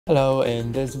Hello,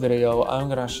 in this video I'm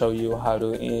gonna show you how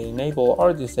to enable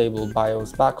or disable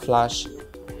BIOS backflash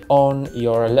on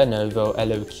your Lenovo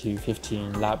LOQ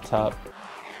 15 laptop.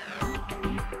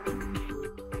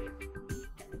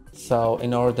 So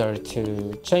in order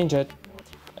to change it,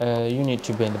 you need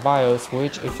to be in the BIOS,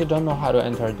 which if you don't know how to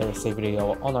enter, there's a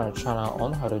video on our channel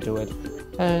on how to do it.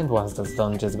 And once that's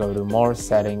done, just go to more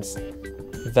settings.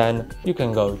 Then you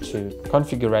can go to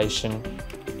configuration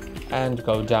and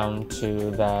go down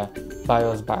to the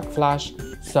BIOS backflash.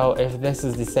 So if this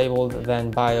is disabled,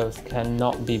 then BIOS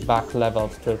cannot be back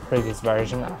leveled to the previous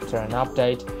version after an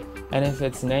update, and if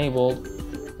it's enabled,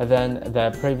 then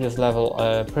the previous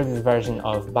version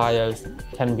of BIOS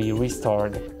can be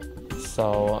restored.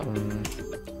 So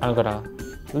I'm gonna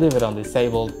leave it on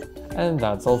disabled, and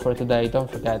that's all for today.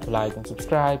 Don't forget to like and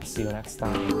subscribe. See you next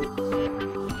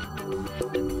time.